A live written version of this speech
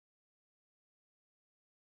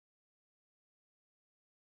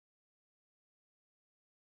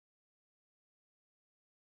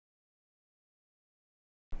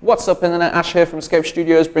What's up Internet, Ash here from Escape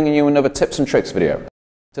Studios bringing you another tips and tricks video.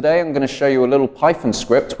 Today I'm going to show you a little Python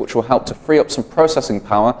script which will help to free up some processing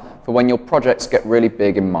power for when your projects get really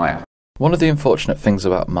big in Maya. One of the unfortunate things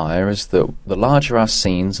about Maya is that the larger our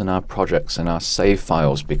scenes and our projects and our save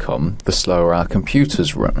files become, the slower our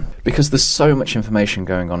computers run. Because there's so much information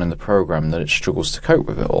going on in the program that it struggles to cope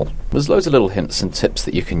with it all. There's loads of little hints and tips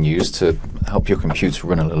that you can use to help your computer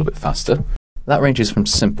run a little bit faster. That ranges from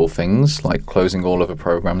simple things like closing all other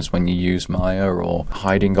programs when you use Maya or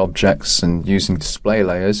hiding objects and using display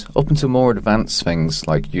layers up into more advanced things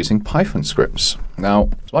like using Python scripts.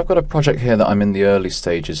 Now, so I've got a project here that I'm in the early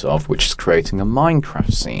stages of which is creating a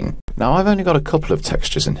Minecraft scene. Now I've only got a couple of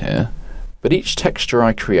textures in here, but each texture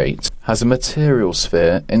I create has a material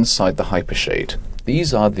sphere inside the hypershade.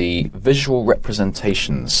 These are the visual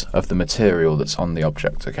representations of the material that's on the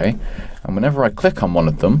object, okay? And whenever I click on one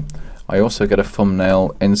of them, I also get a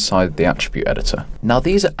thumbnail inside the attribute editor. Now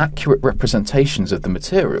these are accurate representations of the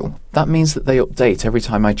material. That means that they update every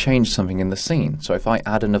time I change something in the scene. So if I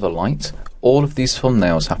add another light, all of these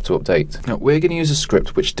thumbnails have to update. Now we're going to use a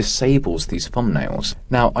script which disables these thumbnails.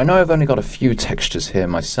 Now I know I've only got a few textures here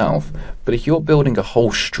myself, but if you're building a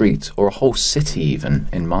whole street or a whole city even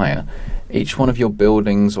in Maya, each one of your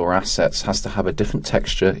buildings or assets has to have a different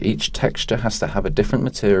texture. Each texture has to have a different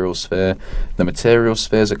material sphere. The material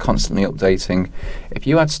spheres are constantly updating. If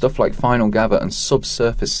you add stuff like final gather and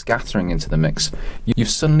subsurface scattering into the mix, you've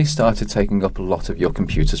suddenly started taking up a lot of your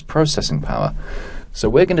computer's processing power. So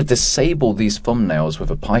we're going to disable these thumbnails with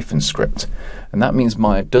a Python script, and that means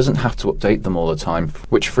Maya doesn't have to update them all the time,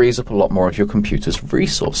 which frees up a lot more of your computer's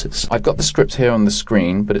resources. I've got the script here on the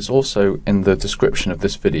screen, but it's also in the description of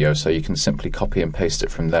this video, so you can simply copy and paste it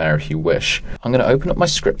from there if you wish. I'm going to open up my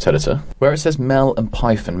script editor. Where it says Mel and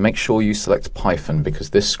Python, make sure you select Python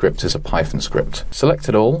because this script is a Python script. Select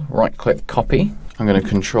it all, right-click Copy. I'm going to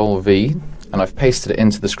Control-V. And I've pasted it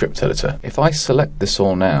into the script editor. If I select this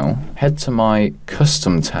all now, head to my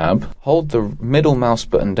custom tab, hold the middle mouse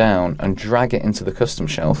button down and drag it into the custom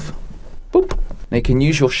shelf. Boop. Now you can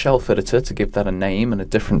use your shelf editor to give that a name and a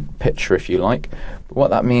different picture if you like. But what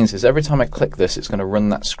that means is every time I click this, it's going to run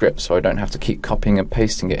that script so I don't have to keep copying and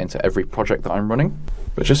pasting it into every project that I'm running.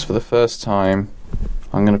 But just for the first time,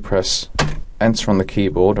 I'm going to press Enter on the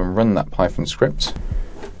keyboard and run that Python script.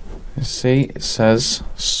 You see, it says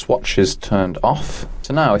Swatches turned off.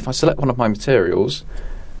 So now if I select one of my materials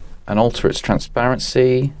and alter its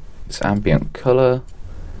transparency, its ambient color,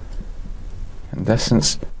 in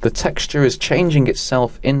essence, the texture is changing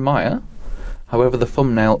itself in Maya, however the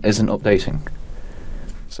thumbnail isn't updating.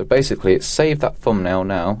 So basically it's saved that thumbnail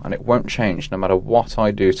now and it won't change no matter what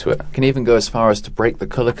I do to it. I can even go as far as to break the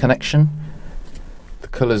color connection. The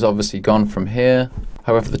color's obviously gone from here.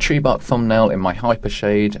 However, the tree bark thumbnail in my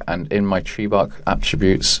hypershade and in my tree bark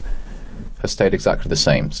attributes has stayed exactly the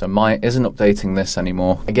same. So Maya isn't updating this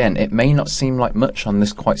anymore. Again, it may not seem like much on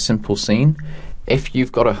this quite simple scene. If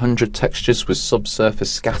you've got 100 textures with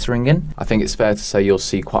subsurface scattering in, I think it's fair to say you'll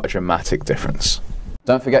see quite a dramatic difference.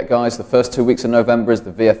 Don't forget guys, the first 2 weeks of November is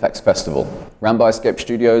the VFX Festival. Ran by Escape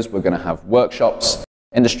Studios, we're going to have workshops,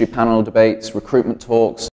 industry panel debates, recruitment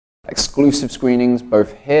talks, exclusive screenings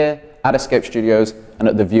both here at Escape Studios and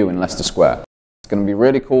at The View in Leicester Square. It's going to be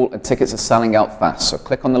really cool and tickets are selling out fast, so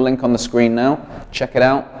click on the link on the screen now, check it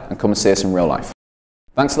out and come and see us in real life.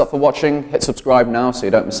 Thanks a lot for watching, hit subscribe now so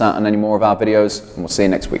you don't miss out on any more of our videos and we'll see you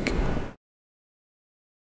next week.